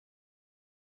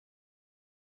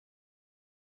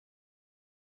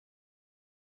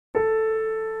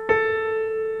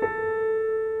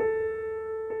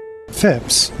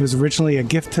Phipps. It was originally a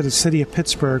gift to the city of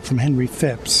Pittsburgh from Henry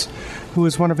Phipps, who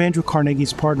was one of Andrew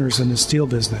Carnegie's partners in the steel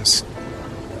business.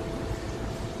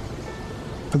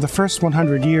 For the first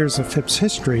 100 years of Phipps'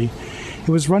 history, it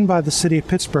was run by the city of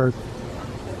Pittsburgh.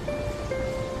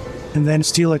 And then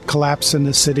steel had collapsed in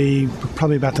the city,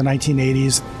 probably about the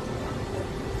 1980s.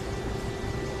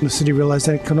 The city realized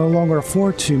that it could no longer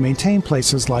afford to maintain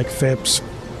places like Phipps.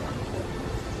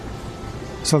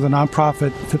 So the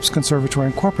nonprofit Phipps Conservatory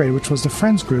Incorporated, which was the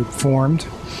Friends Group, formed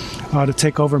to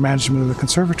take over management of the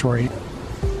conservatory.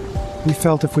 We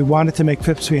felt if we wanted to make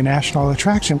Phipps be a national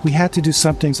attraction, we had to do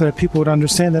something so that people would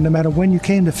understand that no matter when you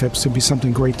came to Phipps, there'd be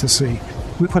something great to see.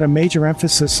 We put a major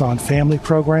emphasis on family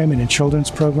programming and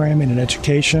children's programming and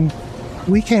education.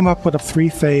 We came up with a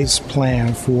 3-phase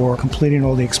plan for completing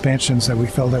all the expansions that we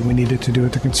felt that we needed to do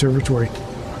at the conservatory.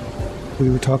 We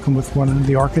were talking with one of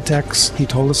the architects. He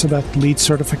told us about LEED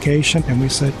certification, and we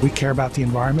said, we care about the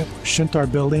environment. Shouldn't our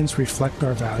buildings reflect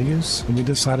our values? And we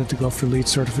decided to go for LEED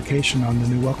certification on the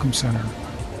new Welcome Center.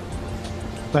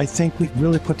 I think we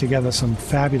really put together some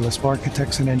fabulous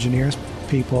architects and engineers,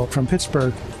 people from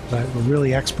Pittsburgh that were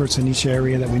really experts in each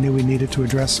area that we knew we needed to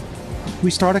address.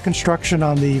 We started construction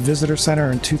on the Visitor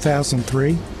Center in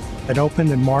 2003. It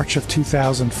opened in March of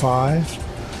 2005.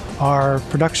 Our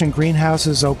production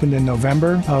greenhouses opened in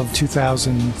November of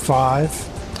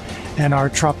 2005, and our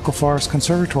Tropical Forest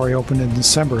Conservatory opened in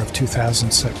December of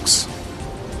 2006.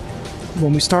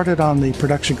 When we started on the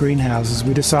production greenhouses,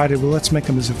 we decided, well, let's make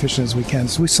them as efficient as we can.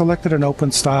 So we selected an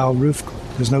open-style roof.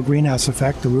 There's no greenhouse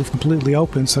effect. The roof completely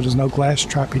open, so there's no glass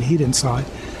trapping heat inside.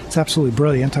 It's absolutely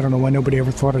brilliant. I don't know why nobody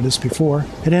ever thought of this before.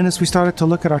 And then as we started to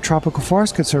look at our Tropical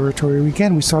Forest Conservatory,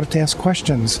 again, we started to ask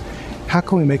questions. How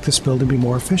can we make this building be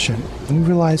more efficient? And we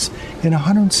realized in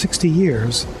 160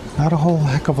 years, not a whole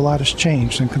heck of a lot has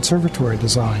changed in conservatory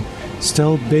design.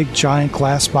 Still big, giant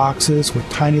glass boxes with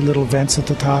tiny little vents at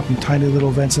the top and tiny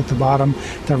little vents at the bottom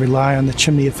that rely on the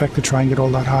chimney effect to try and get all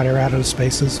that hot air out of the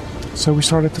spaces. So we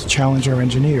started to challenge our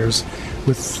engineers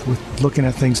with looking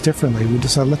at things differently. We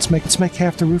decided, let's make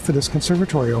half the roof of this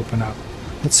conservatory open up.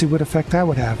 Let's see what effect that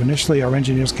would have. Initially, our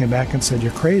engineers came back and said,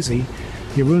 you're crazy.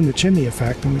 You ruined the chimney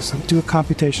effect. And we said, do a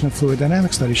computational fluid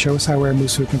dynamics study. Show us how air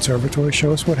moves through a conservatory.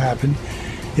 Show us what happened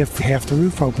if half the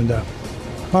roof opened up.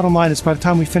 Bottom line is, by the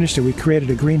time we finished it, we created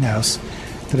a greenhouse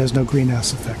that has no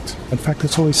greenhouse effect. In fact,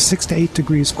 it's always 6 to 8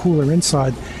 degrees cooler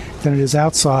inside than it is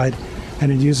outside,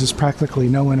 and it uses practically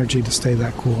no energy to stay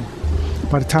that cool.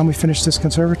 By the time we finished this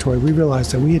conservatory, we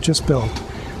realized that we had just built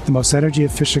the most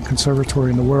energy-efficient conservatory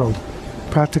in the world.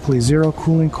 Practically zero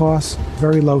cooling costs,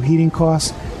 very low heating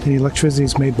costs, and the electricity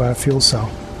is made by a fuel cell.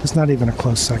 It's not even a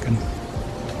close second.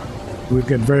 We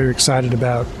get very excited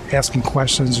about asking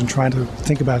questions and trying to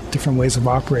think about different ways of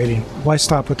operating. Why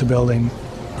stop with the building?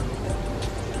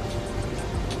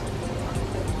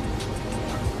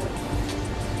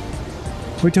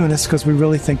 We're doing this because we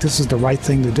really think this is the right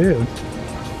thing to do.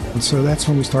 And so that's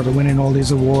when we started winning all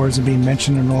these awards and being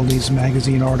mentioned in all these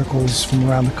magazine articles from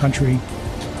around the country.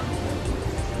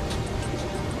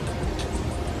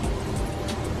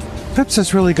 Phipps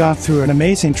has really gone through an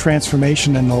amazing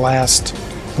transformation in the last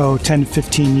 10,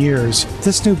 15 years.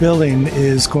 This new building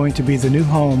is going to be the new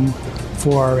home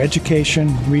for our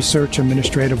education, research,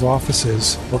 administrative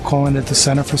offices. We're calling it the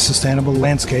Center for Sustainable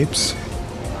Landscapes.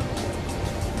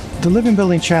 The Living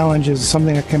Building Challenge is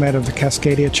something that came out of the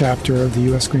Cascadia chapter of the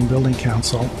U.S. Green Building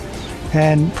Council.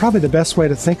 And probably the best way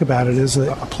to think about it is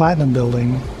a platinum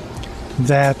building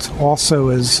that also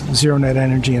is zero net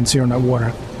energy and zero net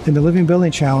water. In the Living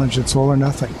Building Challenge, it's all or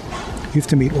nothing. You have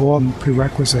to meet all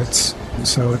prerequisites.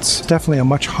 So it's definitely a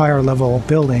much higher level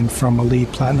building from a LEED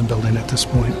Platinum building at this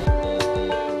point.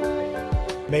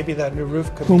 Maybe that new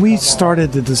roof could. When we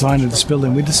started the design of this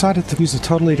building, we decided to use a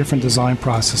totally different design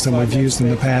process than we've used in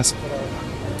the past.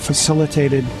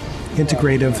 Facilitated,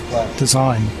 integrative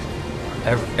design.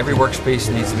 Every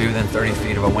workspace needs to be within 30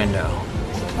 feet of a window.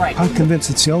 Right. I'm convinced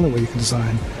it's the only way you can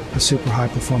design a super high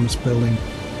performance building.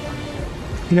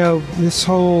 You know, this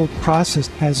whole process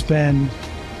has been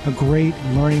a great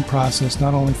learning process,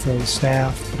 not only for the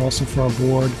staff, but also for our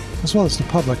board, as well as the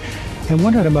public. And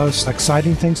one of the most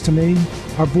exciting things to me,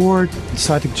 our board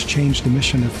decided to change the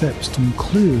mission of Phipps to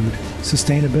include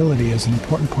sustainability as an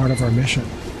important part of our mission.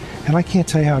 And I can't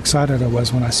tell you how excited I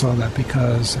was when I saw that,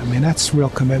 because, I mean, that's real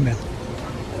commitment.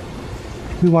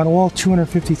 We want all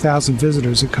 250,000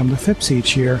 visitors that come to Phipps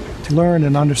each year to learn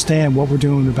and understand what we're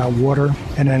doing about water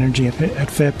and energy at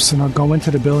Phipps, and I'll go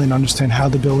into the building and understand how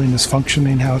the building is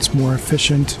functioning, how it's more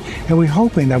efficient, and we're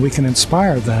hoping that we can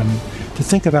inspire them to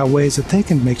think about ways that they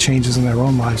can make changes in their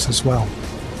own lives as well.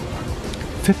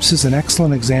 Phipps is an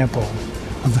excellent example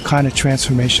of the kind of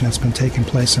transformation that's been taking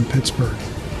place in Pittsburgh.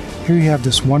 Here you have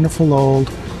this wonderful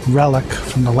old relic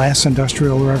from the last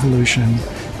industrial revolution,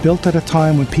 built at a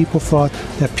time when people thought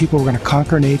that people were going to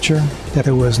conquer nature, that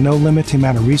there was no limit to the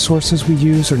amount of resources we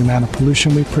use or the amount of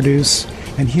pollution we produce.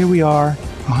 And here we are,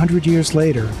 100 years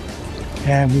later,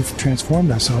 and we've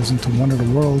transformed ourselves into one of the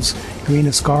world's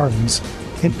greenest gardens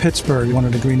in Pittsburgh, one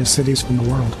of the greenest cities in the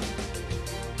world.